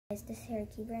This is Harry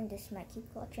Cuber, and this is my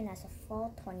cube collection as of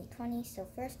fall 2020. So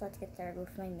first, let's get started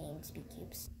with my main speed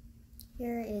cubes.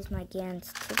 Here is my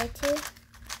Gans 2x2.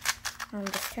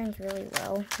 This turns really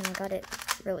well, and I got it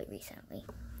really recently.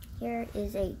 Here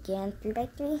is a Gans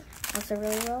 3x3, also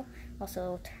really well.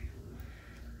 Also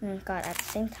got at the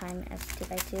same time as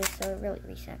 2x2, so really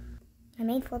recent. My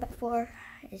main 4x4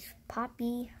 is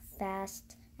poppy,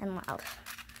 fast, and loud.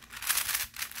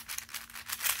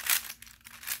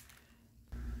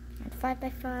 And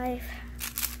 5x5,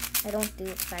 I don't do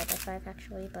 5x5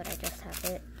 actually, but I just have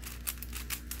it.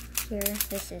 Here,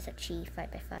 this is a Chi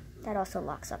 5x5. That also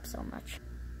locks up so much.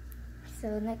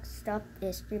 So next up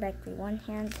is 3x3 one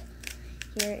hand.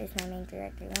 Here is my main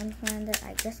 3x3 one hand.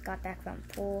 I just got back from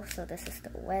pool, so this is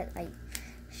the wet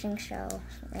Xingshao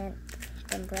and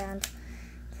brand.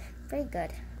 Very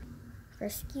good.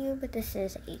 First cube, this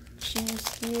is a cheese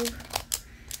cube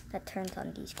that turns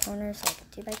on these corners like a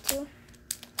 2x2.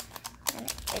 And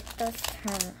it does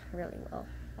turn really well,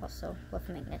 also with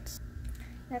magnets.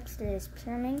 Next is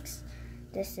Pyraminx.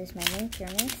 This is my main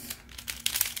Pyraminx.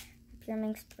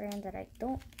 Pyraminx brand that I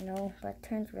don't know, but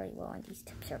turns really well, and these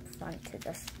tips are fun to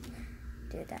just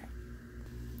do that.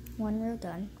 One row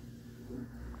done.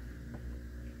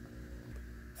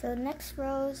 So the next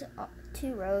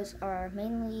two rows are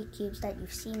mainly cubes that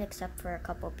you've seen, except for a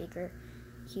couple bigger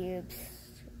cubes,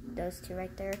 those two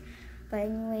right there. But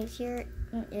anyways, here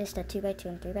is the 2x2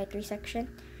 and 3x3 section.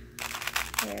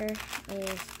 Here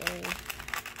is a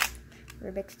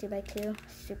Rubik's 2x2,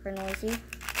 super noisy.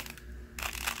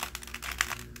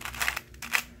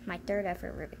 My third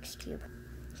ever Rubik's Cube.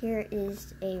 Here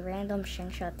is a random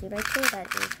Xingshao 2x2,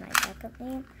 that is my backup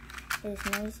name. It is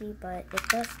noisy, but it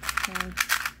does turn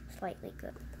slightly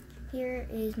good. Here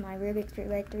is my Rubik's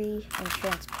 3x3 and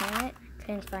transparent.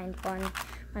 Couldn't find one.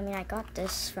 I got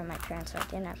this from my parents, so I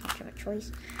didn't have much of a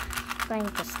choice.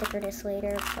 Planning to sticker this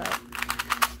later, but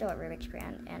still a Rubik's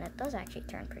brand, and it does actually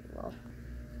turn pretty well.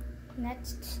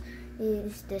 Next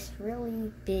is this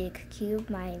really big cube,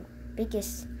 my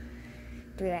biggest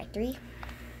 3x3.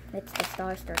 It's the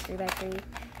Star Store 3x3,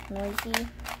 noisy.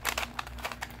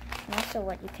 And also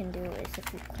what you can do is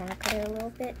if you corner cut it a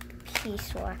little bit, the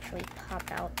piece will actually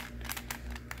pop out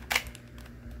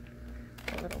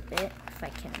a little bit, if I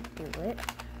can do it.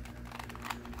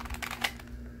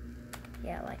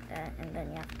 Yeah, like that, and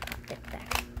then you have to pop it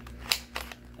back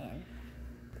in.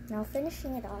 Now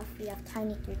finishing it off, we have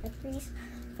tiny 3x3s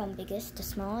from biggest to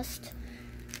smallest.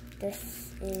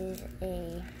 This is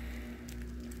a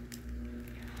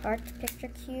heart picture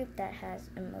cube that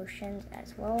has emotions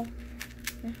as well.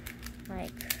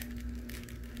 Like,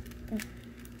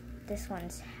 this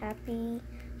one's happy.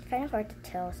 It's kind of hard to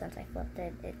tell since I flipped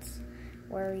it. It's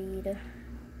worried,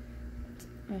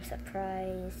 I'm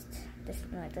surprised. This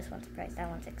one's surprised, that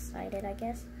one's excited, I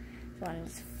guess. This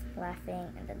one's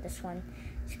laughing, and then this one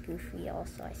is goofy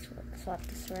also. I swapped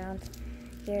this around.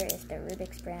 Here is the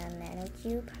Rubik's brand Nano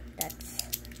Cube. That's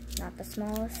not the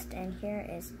smallest. And here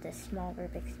is the small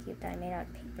Rubik's Cube that I made out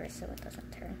of paper so it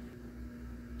doesn't turn.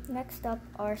 Next up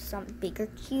are some bigger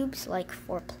cubes, like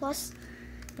 4+.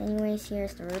 Anyways,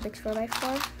 here's the Rubik's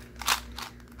 4x4.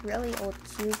 Really old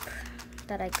cube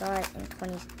that I got in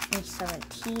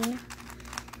 2017.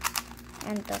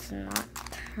 And does not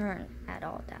turn at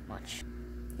all that much.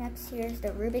 Next, here's the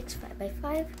Rubik's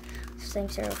 5x5. Same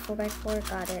serial 4x4,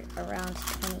 got it around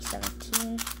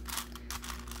 2017.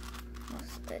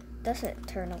 It doesn't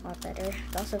turn a lot better.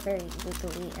 It's also very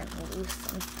wiggly and loose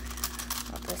and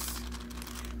all this.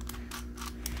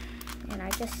 And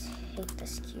I just hate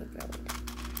this cube really.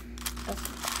 It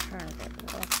doesn't turn very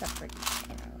well except for these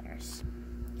inner layers.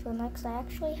 So next, I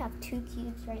actually have two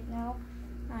cubes right now.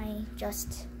 I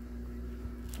just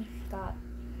got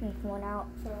one out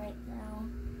for right now.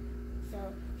 So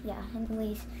yeah,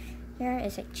 anyways, here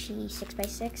is a Chi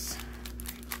 6x6.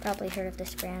 Probably heard of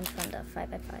this brand from the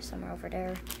 5x5 somewhere over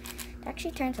there. It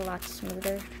actually turns a lot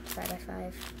smoother,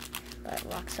 5x5, but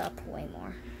locks up way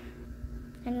more.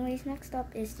 Anyways, next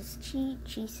up is this Chi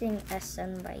Sing S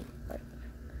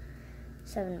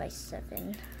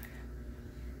 7x7.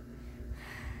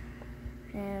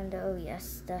 And oh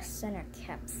yes, the center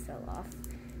cap fell off.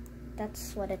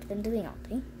 That's what it's been doing all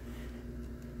day.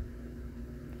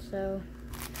 So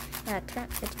yeah,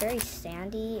 it's very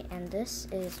sandy, and this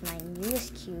is my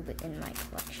newest cube in my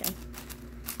collection.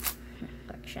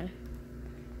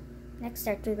 Next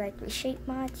are 3x3 shape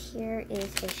mods. Here is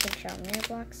a Xingshao mirror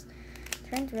blocks.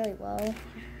 Turns really well.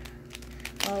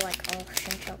 Well, like all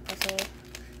Xingshao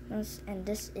puzzles. And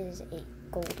this is a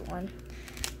gold one.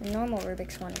 The normal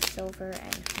Rubik's one is silver,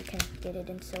 and you can get it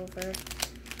in silver.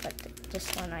 But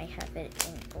This one I have it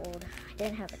in gold. I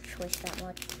didn't have a choice that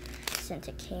much since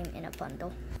it came in a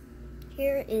bundle.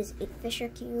 Here is a Fisher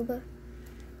cube.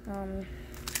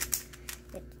 It's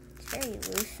very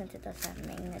loose since it doesn't have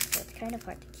magnets, so it's kind of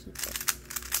hard to keep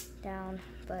it down,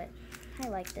 but I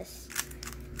like this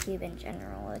cube in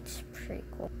general. It's pretty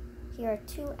cool. Here are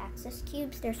 2 Axis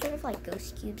cubes. They're sort of like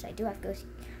ghost cubes. I do have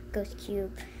ghost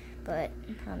cube, but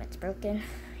it's broken.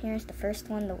 Here's the first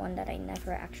one, the one that I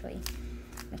never actually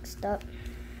mixed up.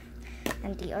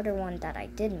 And the other one that I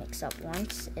did mix up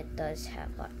once, it does have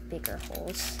a lot bigger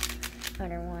holes.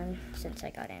 Other one, since I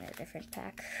got in a different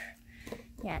pack.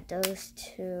 Yeah, those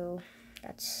 2,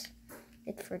 that's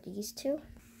it for these 2.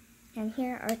 And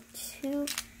here are 2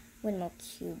 windmill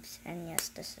cubes, and yes,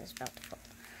 this is about to fall.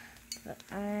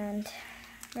 And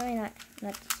really not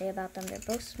much to say about them. They're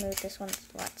both smooth. This one's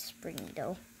a lot springy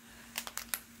though.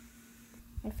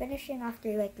 And finishing off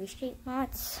 3x3 shape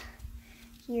mods,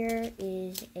 here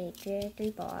is a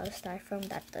J3 ball out of styrofoam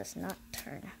that does not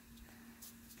turn.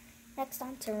 Next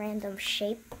on to random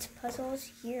shaped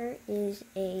puzzles. Here is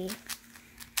a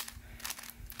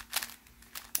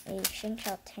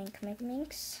Shinchao tank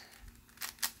Minx.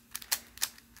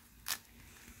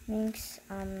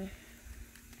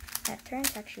 That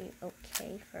turns actually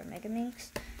okay for Mega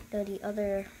Minx, though the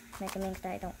other Mega Minx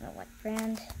that I don't know what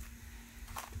brand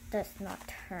does not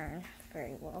turn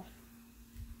very well.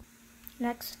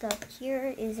 Next up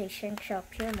here is a Shinchao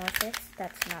Pure Morphix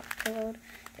that's not pillowed.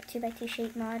 The 2x2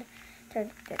 shape mod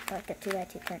turned like a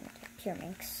 2x2 turned into Pure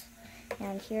Minx.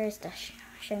 And here's the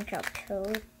Shinchao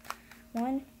pillowed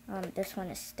one. This one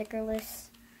is stickerless,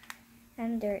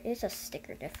 and there is a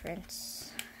sticker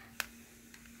difference.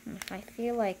 I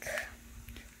feel like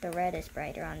the red is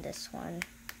brighter on this one.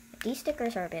 These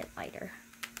stickers are a bit lighter.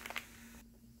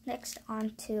 Next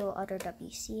on to other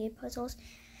WCA puzzles.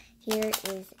 Here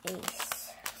is a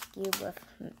cube with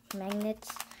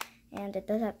magnets, and it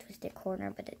does have twisted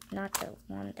corner, but it's not the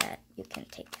one that you can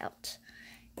take out.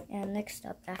 And next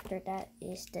up after that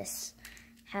is this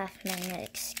half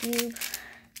magnetic cube.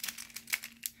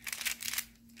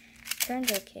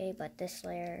 Turns okay, but this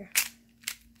layer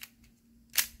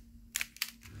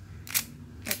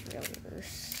is really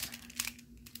loose.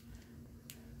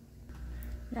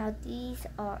 Now these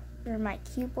are my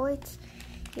cuboids.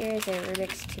 Here's a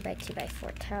Rubik's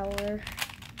 2x2x4 tower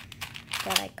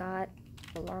that I got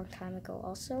a long time ago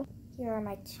also. Here are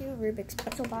my 2 Rubik's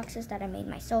puzzle boxes that I made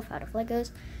myself out of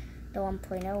Legos. The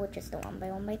 1.0, which is the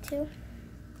 1x1x2,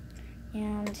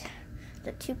 and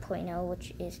the 2.0,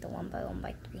 which is the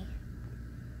 1x1x3.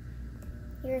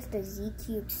 Here's the Z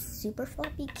Cube Super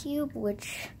Floppy Cube,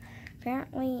 which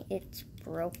apparently it's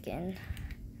broken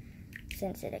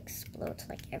since it explodes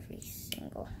like every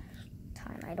single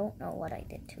time. I don't know what I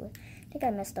did to it. I think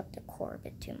I messed up the core a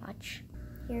bit too much.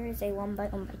 Here is a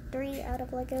 1x1x3 out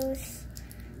of Legos.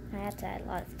 I had to add a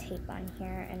lot of tape on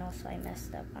here, and also I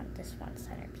messed up on this one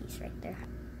centerpiece right there.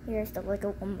 Here's the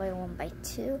Lego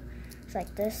 1x1x2. It's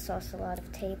like this, also a lot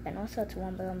of tape, and also it's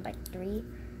 1x1x3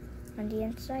 on the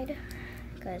inside,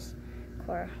 because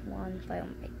core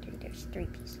 1x1x3, there's 3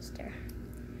 pieces there.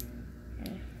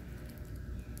 And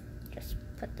just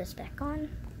put this back on.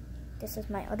 This is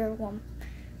my other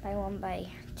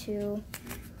 1x1x2.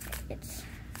 It's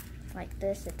like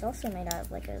this. It's also made out of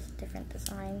Legos, different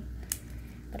design,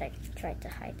 but I tried to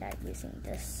hide that using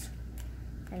this.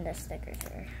 And the stickers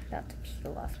are about to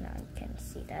peel off now. You can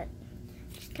see that.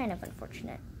 It's kind of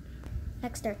unfortunate.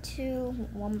 Next are 2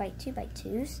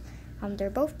 1x2x2s. They're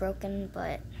both broken,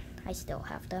 but I still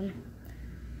have them.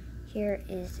 Here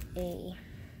is a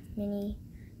mini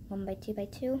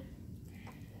 1x2x2.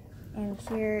 And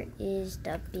here is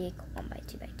the big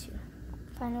 1x2x2.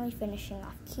 Finally finishing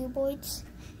off cuboids.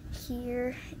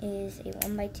 Here is a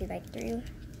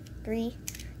 1x2x3,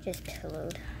 just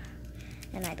pillowed.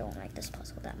 And I don't like this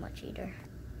puzzle that much either.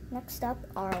 Next up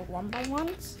are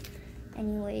 1x1s.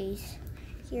 Anyways,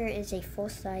 here is a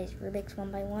full-size Rubik's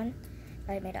 1x1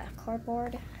 that I made out of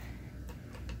cardboard.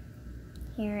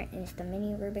 Here is the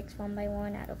mini Rubik's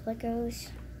 1x1 out of Legos.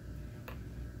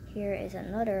 Here is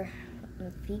another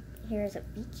here is a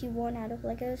VQ one out of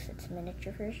Legos. It's a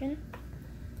miniature version.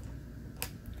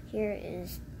 Here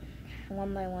is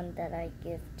 1x1 that I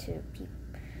give to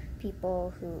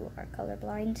people who are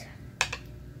colorblind.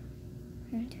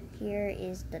 And here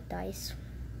is the dice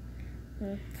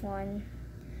one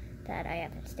that I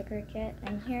haven't stickered yet.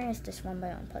 And here is this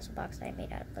 1x1 puzzle box that I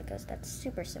made out of Legos that's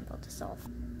super simple to solve.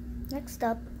 Next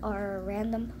up are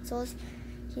random puzzles.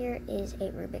 Here is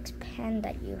a Rubik's pen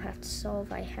that you have to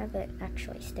solve. I haven't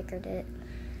actually stickered it.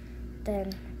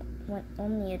 Then when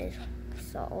only it is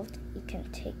solved, you can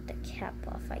take the cap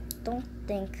off. I don't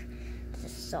think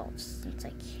dissolves since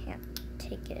I can't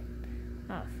take it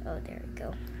off. Oh, there we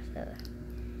go. So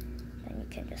then you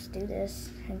can just do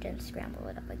this and then scramble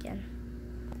it up again.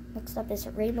 Next up is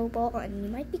a rainbow ball, and you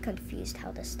might be confused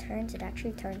how this turns. It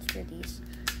actually turns through these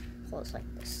holes like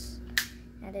this.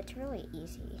 And it's really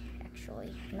easy,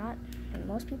 actually.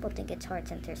 Most people think it's hard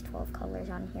since there's 12 colors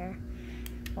on here.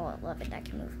 Well, 11 that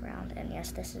can move around. And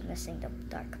yes, this is missing the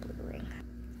dark blue ring.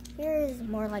 Here is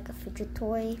more like a fidget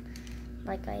toy,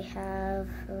 like I have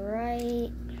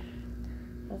right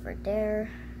over there.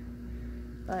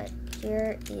 But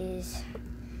here is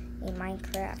a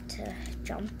Minecraft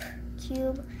jump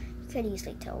cube. You could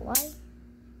easily tell why.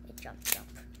 It jumps up.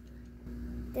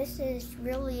 This is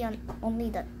really only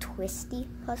the twisty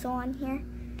puzzle on here.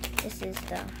 This is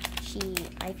the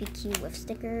Ivy cube with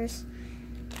stickers.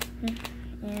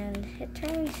 And it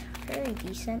turns very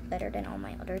decent, better than all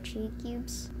my other cheat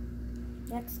cubes.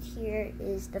 Next here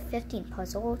is the 15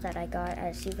 puzzle that I got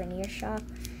at a souvenir shop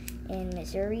in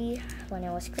Missouri when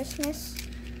it was Christmas.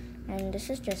 And this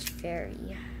is just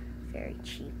very, very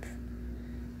cheap.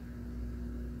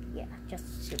 Yeah,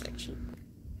 just super cheap.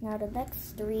 Now the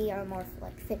next three are more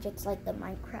like fidgets, like the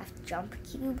Minecraft jump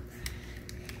cube.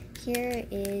 Here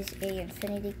is a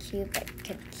infinity cube that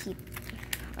can keep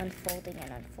unfolding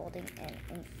and unfolding an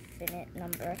infinite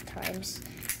number of times.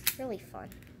 Really fun.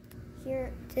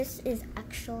 Here, this is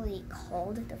actually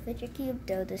called the fidget cube,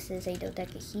 though this is a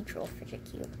dodecahedral fidget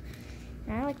cube.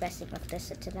 And I like messing with this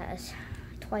since it has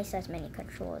twice as many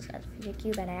controls as a fidget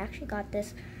cube, and I actually got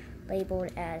this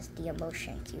labeled as the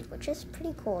emotion cube, which is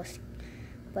pretty cool.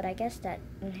 But I guess that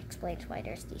explains why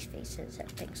there's these faces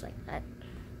and things like that.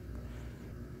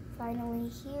 Finally,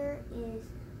 here is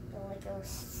the Lego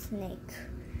snake.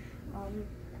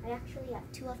 I actually have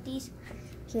two of these.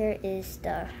 Here is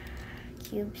the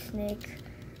cube snake.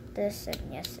 This, and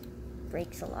yes, it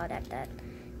breaks a lot at that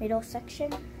middle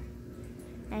section.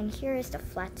 And here is the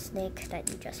flat snake that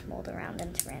you just mold around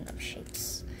into random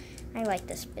shapes. I like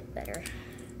this bit better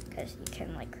because you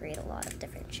can like create a lot of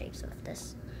different shapes with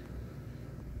this.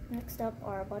 Next up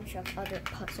are a bunch of other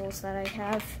puzzles that I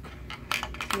have.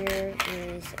 Here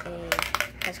is a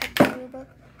puzzle cube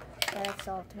that I've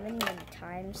solved many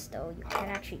times, though you can't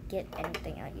actually get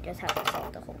anything out. You just have to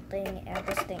solve the whole thing, and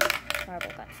this thing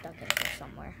marble got stuck in here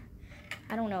somewhere.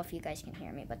 I don't know if you guys can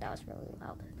hear me, but that was really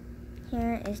loud.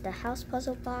 Here is the house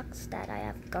puzzle box that I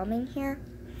have gum in here.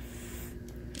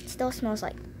 It still smells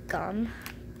like gum,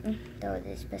 though it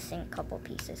is missing a couple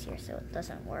pieces here, so it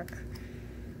doesn't work.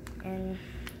 And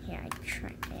yeah,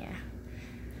 I'm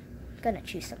gonna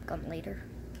chew some gum later.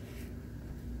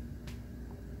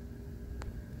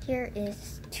 Here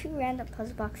is two random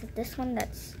puzzle boxes. This one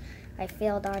I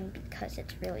failed on because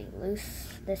it's really loose.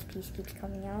 This piece keeps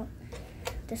coming out.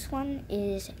 This one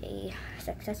is a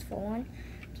successful one.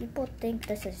 People think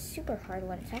this is a super hard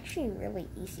one. It's actually really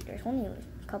easy. There's only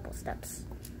a couple steps.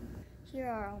 Here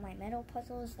are all my metal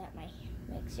puzzles that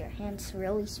makes your hands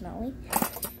really smelly.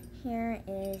 Here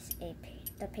is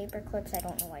the paper clips. I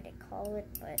don't know why they call it,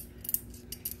 but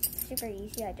it's super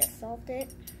easy. I just solved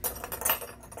it.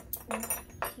 And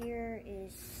here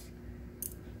is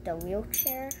the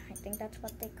wheelchair. I think that's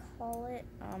what they call it.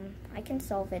 I can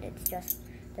solve it. It's just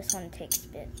this one takes a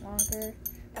bit longer.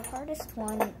 The hardest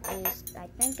one is, I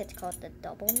think it's called the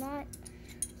double knot.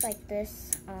 It's like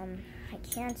this. I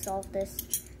can solve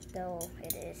this, though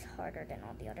it is harder than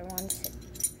all the other ones.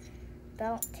 It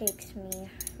about takes me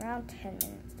around 10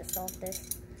 minutes to solve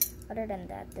this. Other than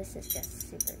that, this is just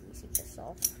super easy to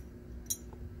solve.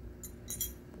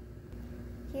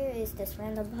 Here is this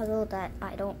random puzzle that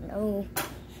I don't know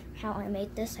how I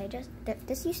made this.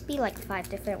 This used to be like 5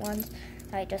 different ones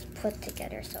that I just put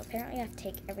together. So apparently I have to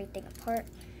take everything apart.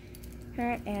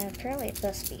 And apparently it's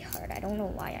supposed to be hard. I don't know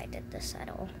why I did this at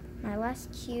all. My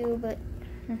last cube,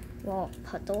 well,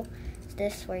 puzzle, is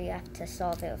this where you have to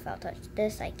solve it without touching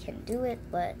this. I can do it,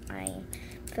 but I'm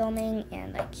filming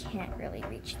and I can't really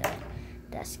reach the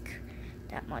desk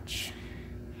that much.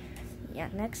 Yeah,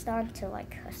 next on to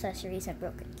like accessories and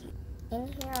broken cubes. In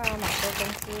here are all my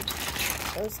broken cubes,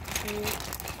 those cubes,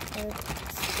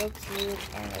 so cute,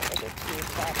 and the bigger cube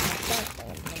that I got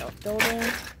in the middle of building.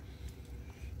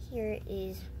 Here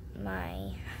is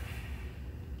my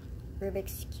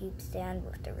Rubik's Cube stand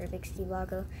with the Rubik's Cube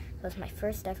logo. It was my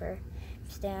first ever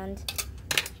stand,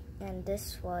 and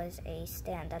this was a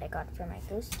stand that I got for my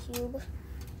Ghost Cube.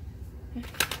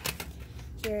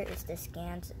 Here is this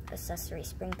GAN's accessory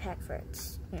spring pack for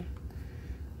its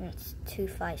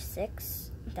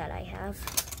 256 that I have.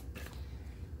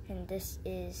 And this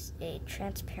is a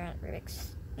transparent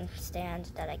Rubik's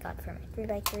stand that I got for my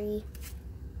 3x3.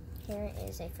 Here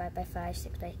is a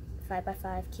 5x5,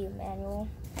 5x5 cube manual.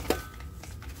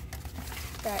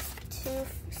 Got two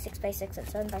 6x6 and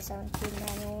 7x7 cube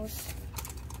manuals.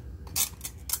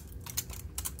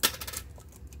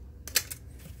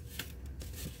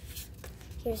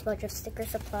 Here's a bunch of sticker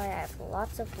supply. I have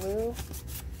lots of blue,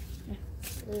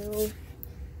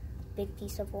 big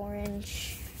piece of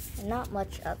orange, and not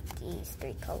much of these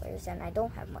three colors, and I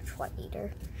don't have much white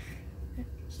either.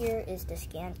 Here is the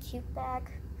scanned cube bag.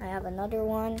 I have another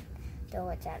one, though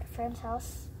it's at a friend's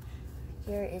house.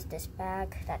 Here is this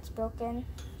bag that's broken,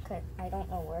 because I don't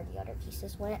know where the other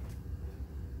pieces went.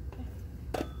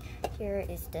 Here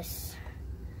is this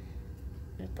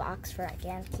box for a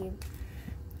scanned cube.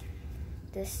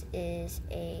 This is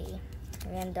a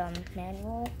random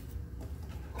manual.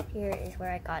 Here is where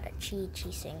I got a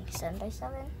Chi-Sing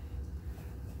 7x7.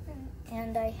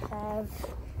 And I have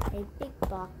a big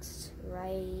box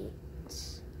right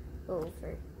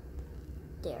over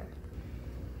there.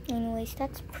 Anyways,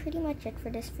 that's pretty much it for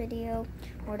this video.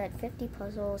 More than 50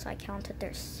 puzzles. I counted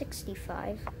there's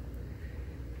 65.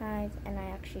 And I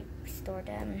actually stored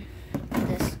them in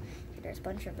this. There's a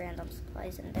bunch of random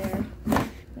supplies in there.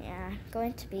 Yeah, I'm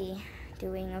going to be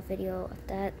doing a video of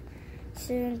that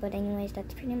soon. But anyways,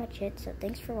 that's pretty much it. So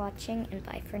thanks for watching and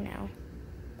bye for now.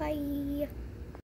 Bye!